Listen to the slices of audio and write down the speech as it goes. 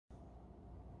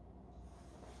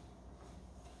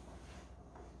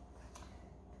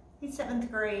Hey, 7th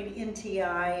grade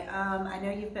NTI. I know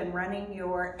you've been running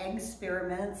your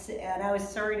experiments, and I was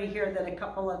sorry to hear that a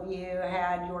couple of you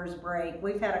had yours break.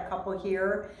 We've had a couple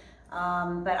here,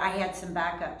 but I had some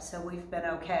backups, so we've been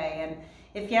okay. And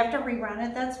if you have to rerun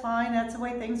it, that's fine. That's the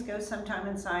way things go sometime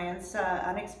in science.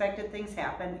 Unexpected things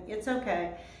happen. It's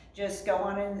okay. Just go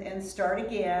on and start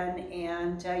again,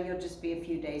 and you'll just be a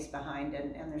few days behind,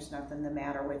 and there's nothing the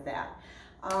matter with that.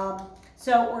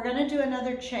 So we're going to do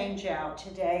another change out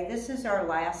today. This is our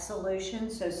last solution.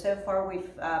 So far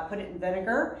we've put it in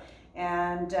vinegar,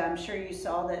 and I'm sure you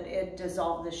saw that it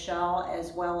dissolved the shell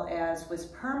as well as was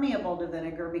permeable to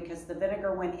vinegar because the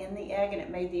vinegar went in the egg and it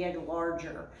made the egg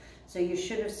larger. So you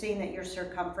should have seen that your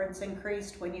circumference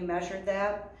increased when you measured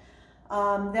that.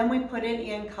 Then we put it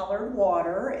in colored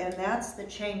water, and that's the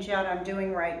change out I'm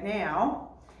doing right now.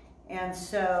 And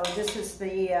so this is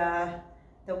the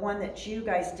one that you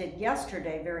guys did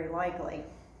yesterday, very likely.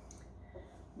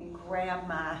 Let me grab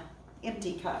my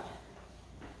empty cup.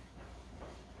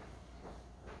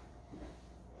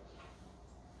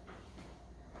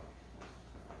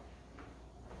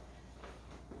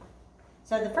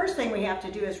 So the first thing we have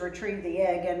to do is retrieve the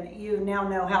egg, and you now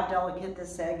know how delicate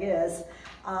this egg is.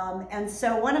 And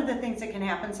so one of the things that can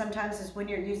happen sometimes is when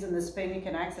you're using the spoon, you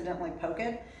can accidentally poke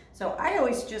it. So I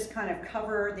always just kind of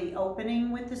cover the opening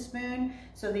with the spoon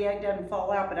so the egg doesn't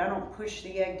fall out, but I don't push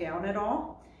the egg down at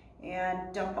all.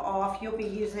 And dump off. You'll be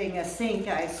using a sink,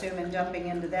 I assume, and dumping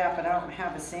into that, but I don't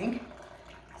have a sink.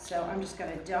 So I'm just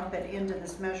going to dump it into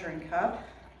this measuring cup.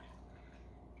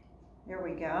 There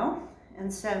we go. And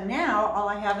so now all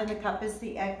I have in the cup is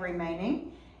the egg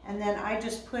remaining. And then I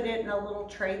just put it in a little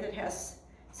tray that has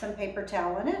some paper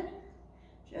towel in it.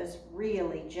 Just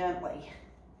really gently.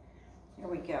 There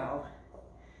we go.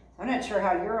 I'm not sure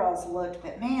how your all's looked,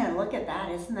 but man, look at that.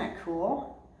 Isn't that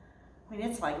cool? I mean,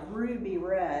 it's like ruby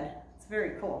red. It's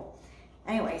very cool.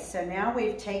 Anyway, so now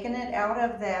we've taken it out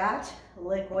of that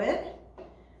liquid.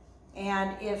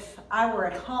 And if I were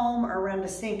at home or around a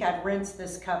sink, I'd rinse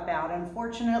this cup out.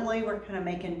 Unfortunately, we're kind of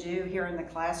making do here in the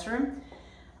classroom,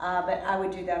 but I would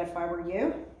do that if I were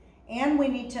you. And we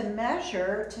need to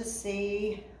measure to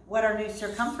see what our new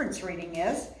circumference reading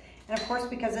is. And of course,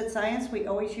 because it's science, we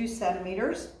always use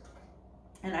centimeters.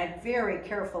 And I very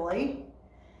carefully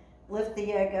lift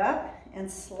the egg up and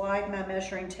slide my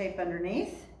measuring tape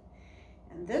underneath.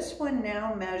 And this one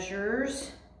now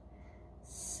measures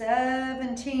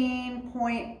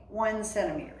 17.1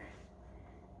 centimeter.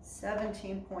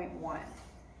 17.1.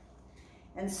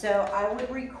 And so I would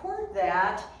record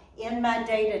that in my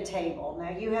data table. Now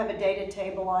you have a data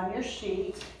table on your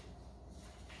sheet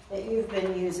that you've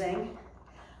been using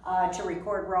to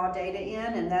record raw data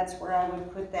in, and that's where I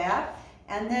would put that.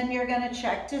 And then you're going to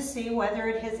check to see whether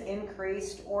it has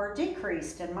increased or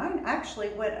decreased. And mine actually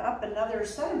went up another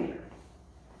centimeter.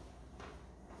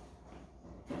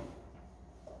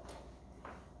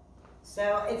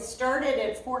 So it started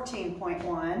at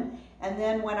 14.1, and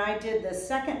then when I did the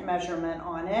second measurement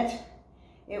on it,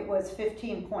 it was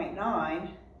 15.9,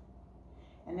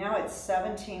 and now it's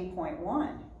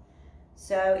 17.1.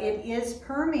 So it is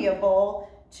permeable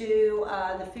to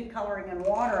the food coloring and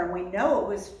water, and we know it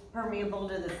was permeable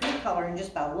to the food coloring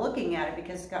just by looking at it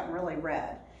because it's gotten really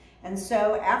red. And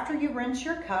so after you rinse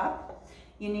your cup,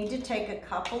 you need to take a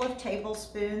couple of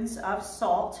tablespoons of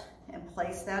salt and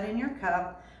place that in your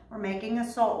cup. We're making a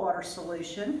saltwater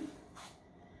solution.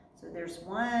 So there's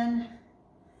 1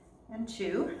 and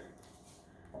 2.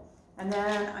 And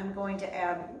then I'm going to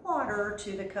add water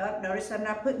to the cup. Notice I'm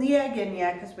not putting the egg in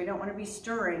yet because we don't want to be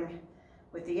stirring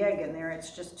with the egg in there.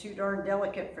 It's just too darn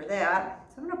delicate for that.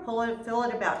 So I'm going to fill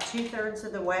it about 2/3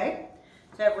 of the way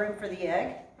to have room for the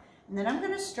egg. And then I'm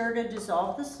going to stir to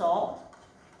dissolve the salt.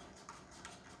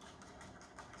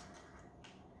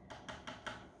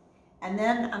 And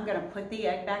then I'm going to put the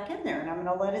egg back in there, and I'm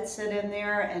going to let it sit in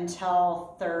there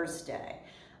until Thursday.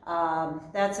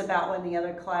 That's about when the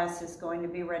other class is going to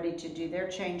be ready to do their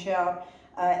change out.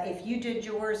 If you did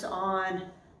yours on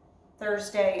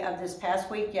Thursday of this past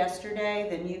week, yesterday,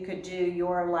 then you could do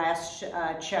your last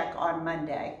check on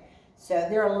Monday. So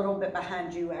they're a little bit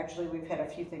behind you. Actually, we've had a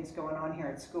few things going on here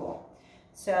at school.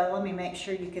 So let me make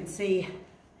sure you can see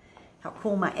how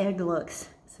cool my egg looks.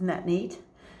 Isn't that neat?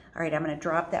 All right, I'm going to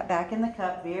drop that back in the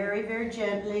cup very, very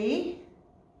gently.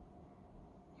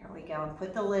 Here we go, and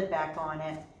put the lid back on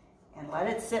it and let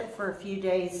it sit for a few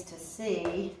days to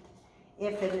see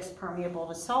if it is permeable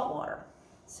to salt water.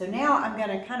 So now I'm going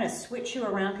to kind of switch you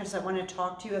around because I want to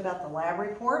talk to you about the lab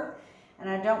report, and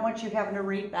I don't want you having to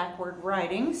read backward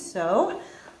writing. So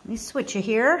let me switch you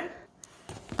here.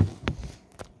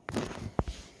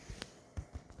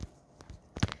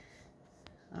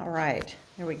 right,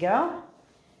 there we go.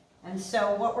 And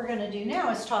so what we're going to do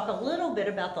now is talk a little bit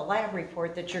about the lab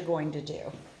report that you're going to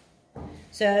do.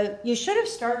 So you should have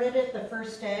started it the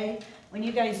first day. When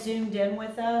you guys zoomed in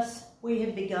with us, we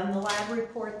had begun the lab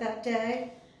report that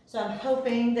day. So I'm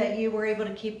hoping that you were able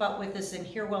to keep up with us and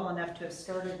hear well enough to have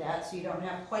started that so you don't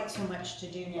have quite so much to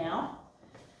do now.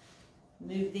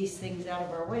 Move these things out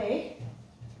of our way.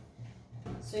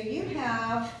 So you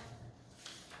have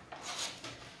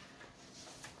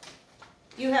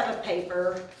a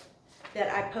paper that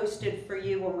I posted for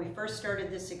you when we first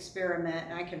started this experiment,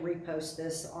 and I can repost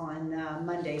this on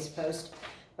Monday's post.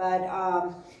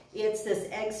 But it's this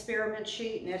egg experiment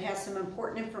sheet, and it has some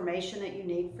important information that you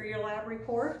need for your lab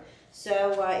report.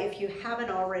 So if you haven't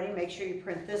already, make sure you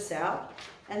print this out.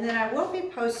 And then I will be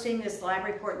posting this lab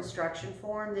report instruction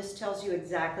form. This tells you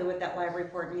exactly what that lab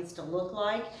report needs to look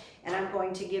like. And I'm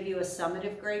going to give you a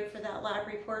summative grade for that lab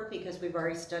report because we've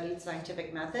already studied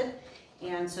scientific method.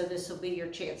 And so this will be your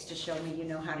chance to show me you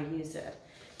know how to use it.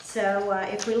 So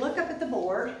if we look up at the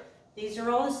board, these are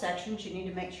all the sections you need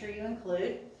to make sure you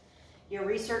include. Your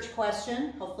research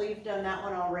question, hopefully you've done that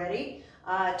one already.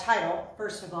 Title,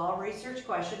 first of all, research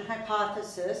question,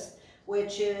 hypothesis,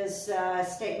 which is a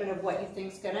statement of what you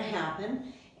think is going to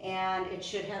happen, and it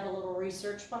should have a little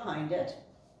research behind it.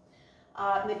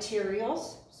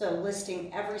 Materials, so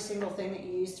listing every single thing that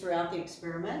you use throughout the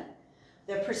experiment.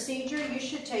 The procedure you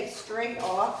should take straight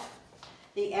off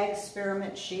the egg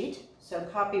experiment sheet, so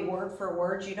copy word for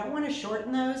word. You don't want to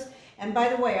shorten those, and by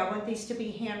the way, I want these to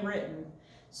be handwritten.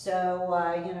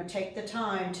 So, you know, take the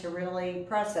time to really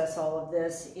process all of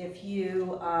this. If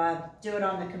you do it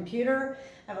on the computer,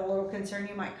 I have a little concern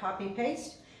you might copy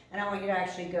paste, and I want you to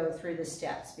actually go through the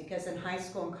steps because in high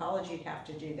school and college you'd have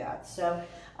to do that. So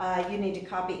you need to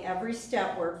copy every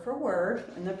step word for word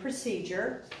in the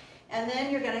procedure. And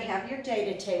then you're going to have your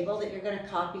data table that you're going to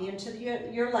copy into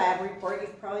your lab report.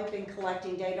 You've probably been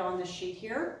collecting data on the sheet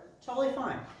here. Totally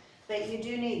fine. But you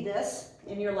do need this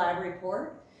in your lab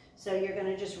report. So you're going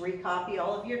to just recopy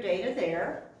all of your data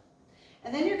there.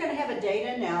 And then you're going to have a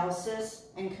data analysis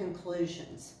and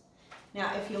conclusions.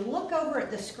 Now, if you look over at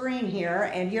the screen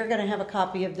here, and you're going to have a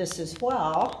copy of this as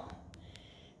well,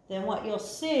 then what you'll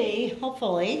see,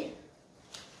 hopefully,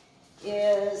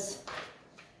 is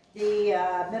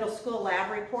the middle school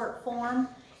lab report form.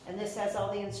 And this has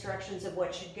all the instructions of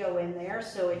what should go in there.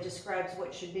 So it describes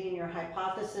what should be in your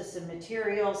hypothesis and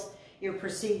materials. Your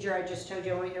procedure, I just told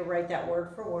you I want you to write that word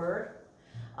for word.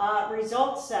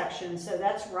 Results section, so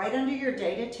that's right under your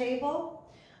data table.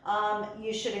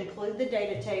 You should include the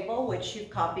data table, which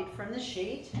you've copied from the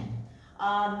sheet.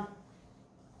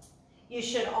 You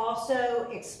should also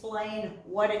explain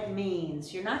what it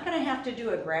means. You're not going to have to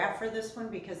do a graph for this one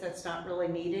because that's not really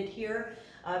needed here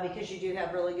because you do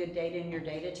have really good data in your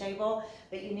data table.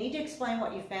 But you need to explain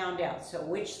what you found out. So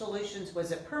which solutions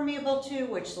was it permeable to?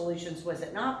 Which solutions was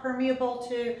it not permeable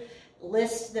to?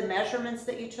 List the measurements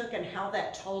that you took and how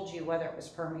that told you whether it was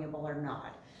permeable or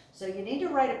not. So you need to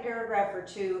write a paragraph or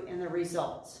two in the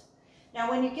results.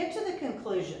 Now when you get to the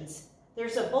conclusions,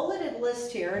 there's a bulleted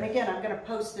list here, and again, I'm going to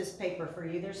post this paper for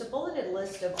you. There's a bulleted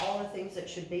list of all the things that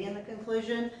should be in the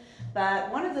conclusion,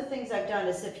 but one of the things I've done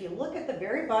is if you look at the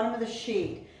very bottom of the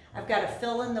sheet, I've got a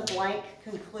fill in the blank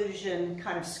conclusion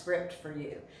kind of script for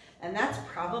you. And that's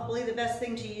probably the best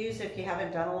thing to use if you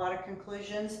haven't done a lot of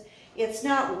conclusions. It's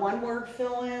not one-word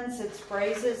fill-ins, it's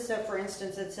phrases. So for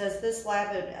instance, it says this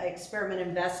lab experiment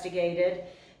investigated,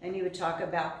 and you would talk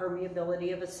about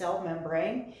permeability of a cell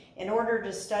membrane. In order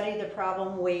to study the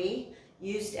problem, we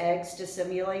used eggs to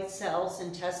simulate cells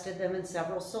and tested them in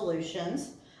several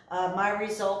solutions. My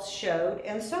results showed,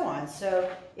 and so on. So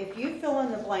if you fill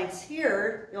in the blanks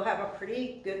here, you'll have a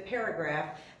pretty good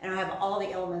paragraph, and I'll have all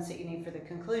the elements that you need for the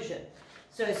conclusion.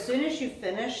 So as soon as you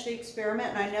finish the experiment,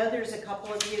 and I know there's a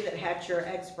couple of you that had your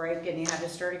eggs break and you had to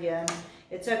start again,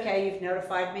 it's okay, you've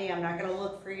notified me. I'm not going to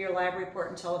look for your lab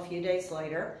report until a few days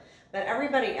later. But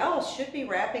everybody else should be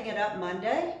wrapping it up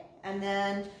Monday and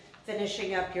then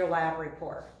finishing up your lab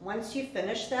report. Once you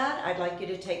finish that, I'd like you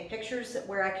to take pictures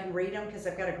where I can read them because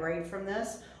I've got a grade from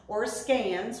this, or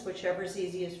scans, whichever is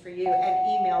easiest for you,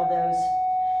 and email those.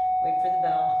 Wait for the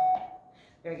bell.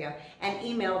 There you go. And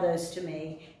email those to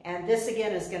me. And this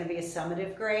again is going to be a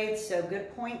summative grade, so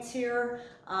good points here.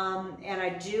 And I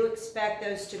do expect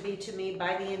those to be to me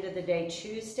by the end of the day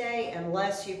Tuesday,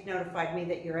 unless you've notified me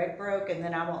that your egg broke, and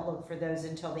then I won't look for those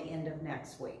until the end of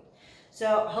next week.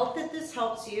 So hope that this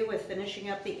helps you with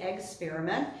finishing up the egg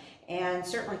experiment, and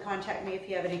certainly contact me if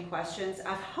you have any questions.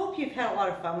 I hope you've had a lot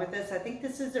of fun with this. I think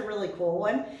this is a really cool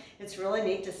one. It's really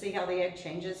neat to see how the egg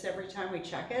changes every time we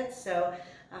check it. So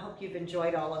I hope you've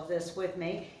enjoyed all of this with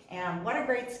me. And what a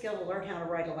great skill to learn how to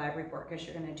write a lab report, because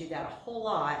you're going to do that a whole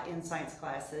lot in science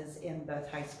classes in both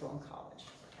high school and college.